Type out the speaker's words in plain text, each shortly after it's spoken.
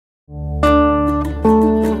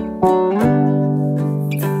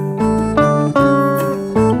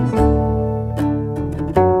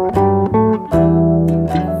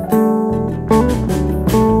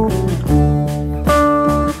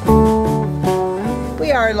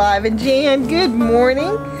We are live, and Jan, good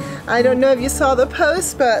morning. I don't know if you saw the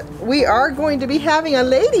post, but we are going to be having a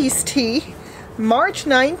ladies' tea March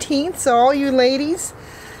 19th, so all you ladies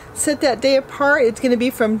set that day apart. It's going to be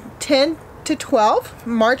from 10 to 12,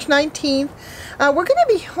 March 19th. We're going to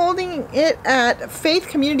be holding it at Faith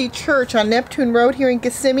Community Church on Neptune Road here in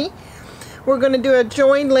Kissimmee. We're going to do a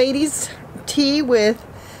joined ladies' tea with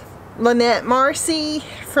Lynette Marcy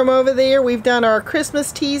from over there. We've done our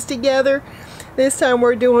Christmas teas together. This time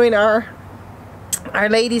we're doing our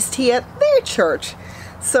ladies' tea at their church,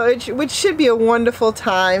 so which should be a wonderful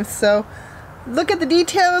time. So look at the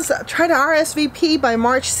details. Try to RSVP by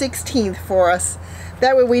March 16th for us.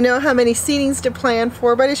 That way we know how many seatings to plan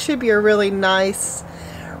for, but it should be a really nice,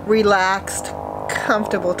 relaxed,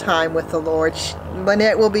 comfortable time with the Lord.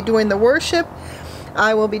 Lynette will be doing the worship.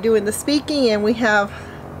 I will be doing the speaking, and we have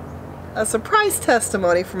a surprise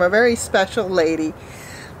testimony from a very special lady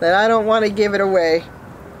that I don't want to give it away,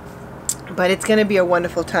 but it's going to be a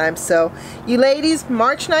wonderful time. So you ladies,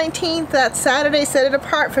 March 19th, that Saturday, set it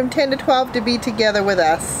apart from 10 to 12 to be together with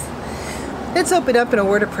us. Let's open up in a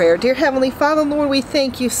word of prayer. Dear Heavenly Father, Lord, we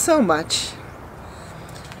thank you so much,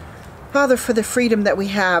 Father, for the freedom that we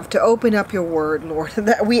have to open up your word, Lord,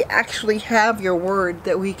 that we actually have your word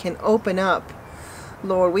that we can open up.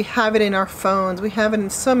 Lord, we have it in our phones. We have it in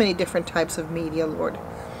so many different types of media, Lord.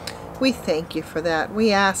 We thank you for that.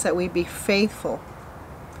 We ask that we be faithful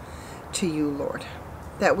to you, Lord.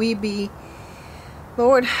 That we be,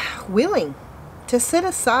 Lord, willing to set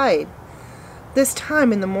aside this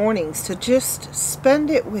time in the mornings to just spend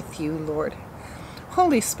it with you, Lord.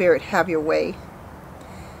 Holy Spirit, have your way.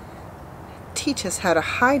 Teach us how to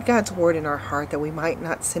hide God's word in our heart that we might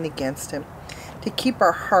not sin against him. To keep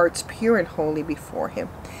our hearts pure and holy before him,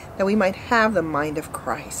 that we might have the mind of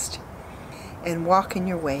Christ and walk in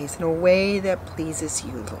your ways in a way that pleases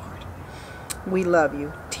you, Lord. We love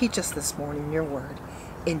you. Teach us this morning your word.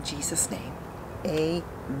 In Jesus' name,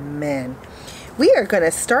 amen. We are going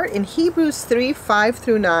to start in Hebrews 3, 5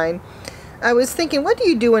 through 9. I was thinking, what do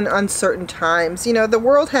you do in uncertain times? You know, the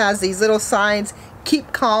world has these little signs,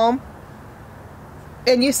 keep calm.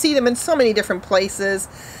 And you see them in so many different places.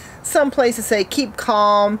 Some places say, keep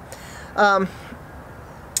calm.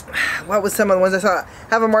 What was some of the ones I saw?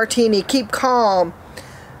 Have a martini, keep calm.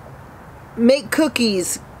 Make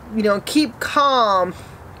cookies, you know, keep calm.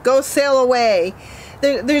 Go sail away.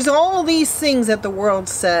 There's all these things that the world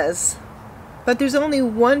says. But there's only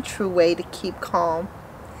one true way to keep calm.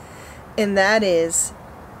 And that is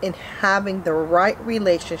in having the right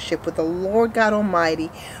relationship with the Lord God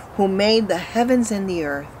Almighty, who made the heavens and the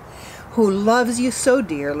earth, who loves you so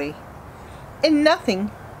dearly, and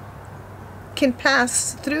nothing can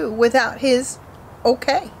pass through without his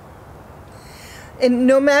okay. And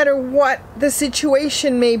no matter what the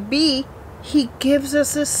situation may be, he gives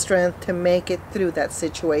us the strength to make it through that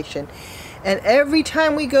situation. And every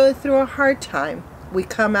time we go through a hard time, we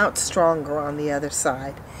come out stronger on the other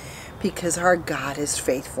side, because our God is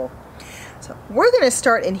faithful. So we're going to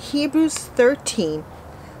start in Hebrews 13,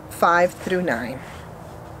 5 through 9.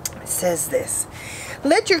 It says this: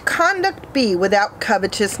 let your conduct be without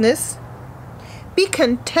covetousness. Be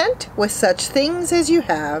content with such things as you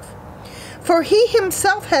have. For he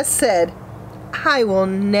himself has said, I will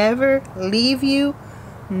never leave you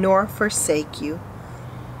nor forsake you.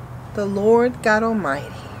 The Lord God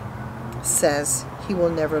Almighty says he will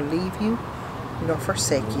never leave you nor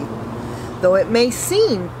forsake you. Though it may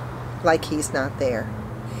seem like he's not there,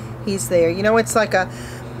 he's there. You know, it's like a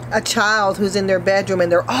child who's in their bedroom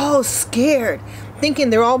and they're all scared, thinking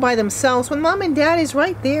they're all by themselves, when mom and dad is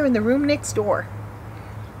right there in the room next door.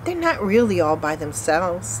 They're not really all by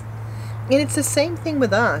themselves. And it's the same thing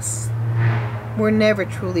with us. We're never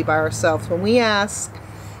truly by ourselves. When we ask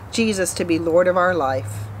Jesus to be Lord of our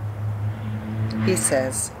life, he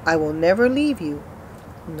says, I will never leave you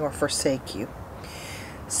nor forsake you.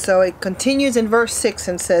 So it continues in verse 6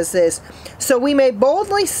 and says this: so we may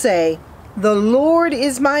boldly say, the Lord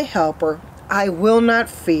is my helper. I will not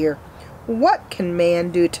fear. What can man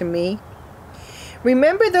do to me?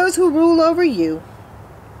 Remember those who rule over you,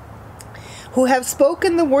 who have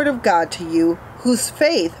spoken the word of God to you, whose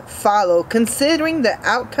faith follow, considering the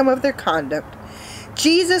outcome of their conduct.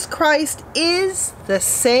 Jesus Christ is the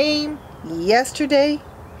same yesterday,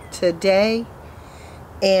 today,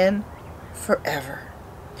 and forever.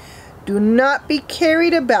 Do not be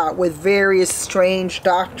carried about with various strange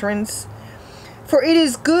doctrines, for it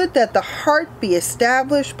is good that the heart be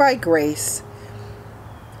established by grace.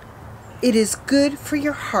 It is good for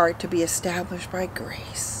your heart to be established by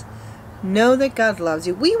grace. Know that God loves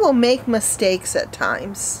you. We will make mistakes at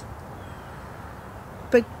times,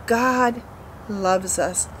 but God loves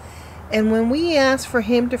us. And when we ask for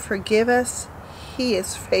Him to forgive us, He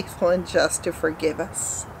is faithful and just to forgive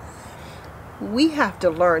us. We have to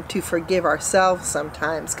learn to forgive ourselves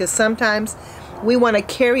sometimes, because sometimes we want to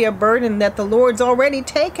carry a burden that the Lord's already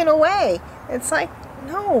taken away. It's like,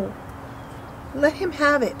 no, let Him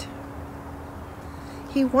have it.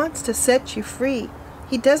 He wants to set you free.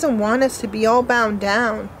 He doesn't want us to be all bound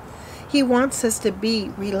down. He wants us to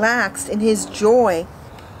be relaxed in His joy,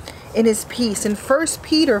 in His peace. In 1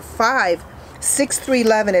 Peter 5, 6 through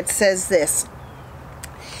 11, it says this: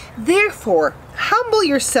 "Therefore, humble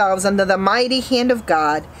yourselves under the mighty hand of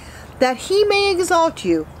God, that He may exalt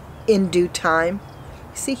you in due time."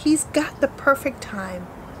 See, He's got the perfect time.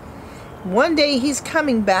 One day He's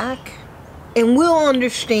coming back, and we'll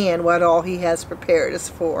understand what all He has prepared us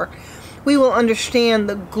for. We will understand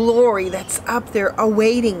the glory that's up there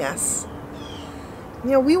awaiting us.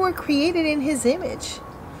 You know, we were created in His image.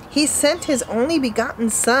 He sent His only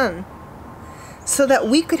begotten Son so that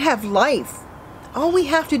we could have life. All we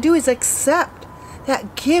have to do is accept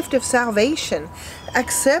that gift of salvation,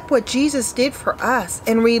 accept what Jesus did for us,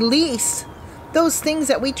 and release those things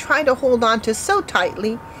that we try to hold on to so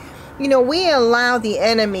tightly. You know, we allow the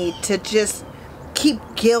enemy to just keep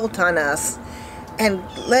guilt on us and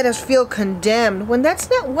let us feel condemned, when that's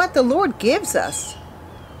not what the Lord gives us.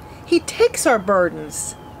 He takes our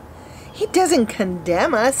burdens. He doesn't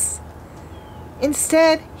condemn us.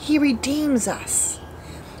 Instead, He redeems us.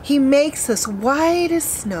 He makes us white as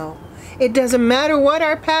snow. It doesn't matter what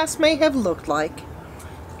our past may have looked like.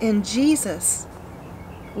 In Jesus,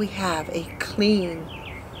 we have a clean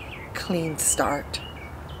start.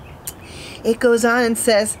 It goes on and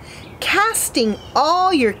says, "Casting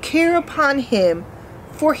all your care upon Him,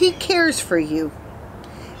 for He cares for you.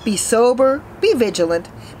 Be sober, be vigilant,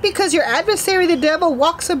 because your adversary the devil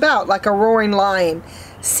walks about like a roaring lion,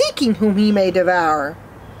 seeking whom he may devour.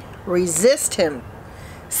 Resist him,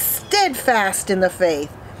 steadfast in the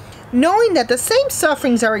faith, knowing that the same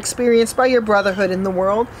sufferings are experienced by your brotherhood in the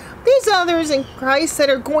world. There's others in Christ that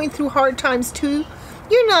are going through hard times too.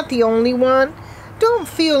 You're not the only one. Don't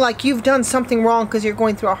feel like you've done something wrong because you're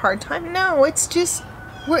going through a hard time. No, it's just,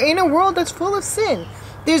 we're in a world that's full of sin.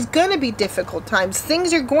 There's going to be difficult times.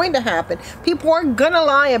 Things are going to happen. People are going to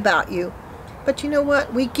lie about you. But you know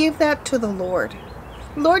what? We give that to the Lord.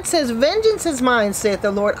 The Lord says, "Vengeance is mine, saith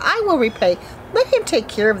the Lord. I will repay." Let Him take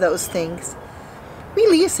care of those things.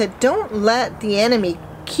 Release it. Don't let the enemy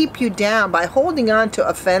keep you down by holding on to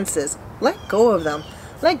offenses. Let go of them.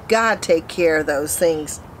 Let God take care of those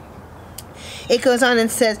things. It goes on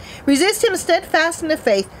and says, "Resist him steadfast in the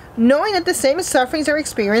faith, knowing that the same sufferings are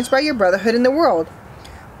experienced by your brotherhood in the world.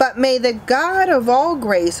 But may the God of all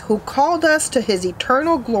grace, who called us to His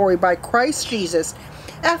eternal glory by Christ Jesus,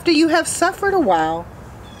 after you have suffered a while,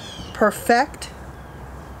 perfect,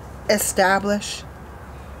 establish,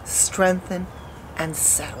 strengthen, and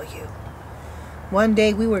settle you." One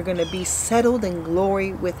day we were going to be settled in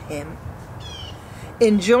glory with Him,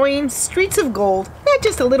 enjoying streets of gold, not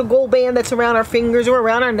just a little gold band that's around our fingers or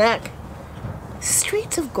around our neck.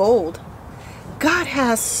 Streets of gold. God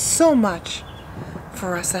has so much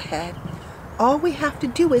for us ahead. All we have to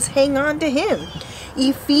do is hang on to Him.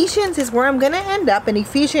 Ephesians is where I'm going to end up, in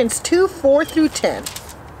Ephesians 2, 4 through 10.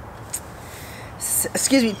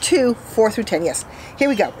 2, 4 through 10, yes. Here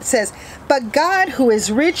we go. It says, "But God, who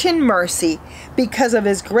is rich in mercy, because of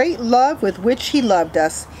His great love with which He loved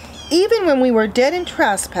us, even when we were dead in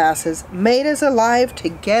trespasses, made us alive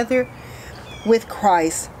together with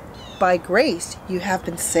Christ. By grace you have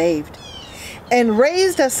been saved, and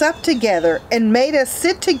raised us up together, and made us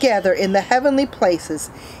sit together in the heavenly places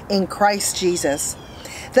in Christ Jesus,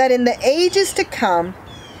 that in the ages to come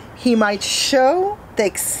He might show the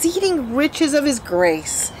exceeding riches of His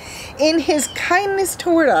grace in His kindness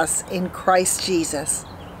toward us in Christ Jesus.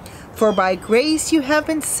 For by grace you have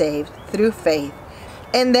been saved through faith,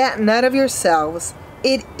 and that not of yourselves.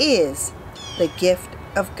 It is the gift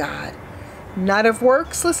of God, not of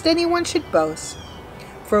works, lest anyone should boast.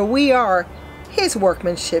 For we are His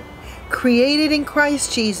workmanship, created in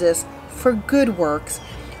Christ Jesus for good works,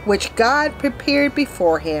 which God prepared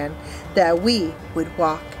beforehand that we would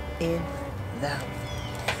walk in them."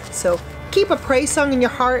 So keep a praise song in your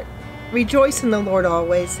heart. Rejoice in the Lord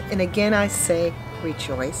always. And again I say,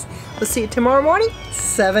 rejoice. We'll see you tomorrow morning,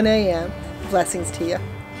 7 a.m. Blessings to you.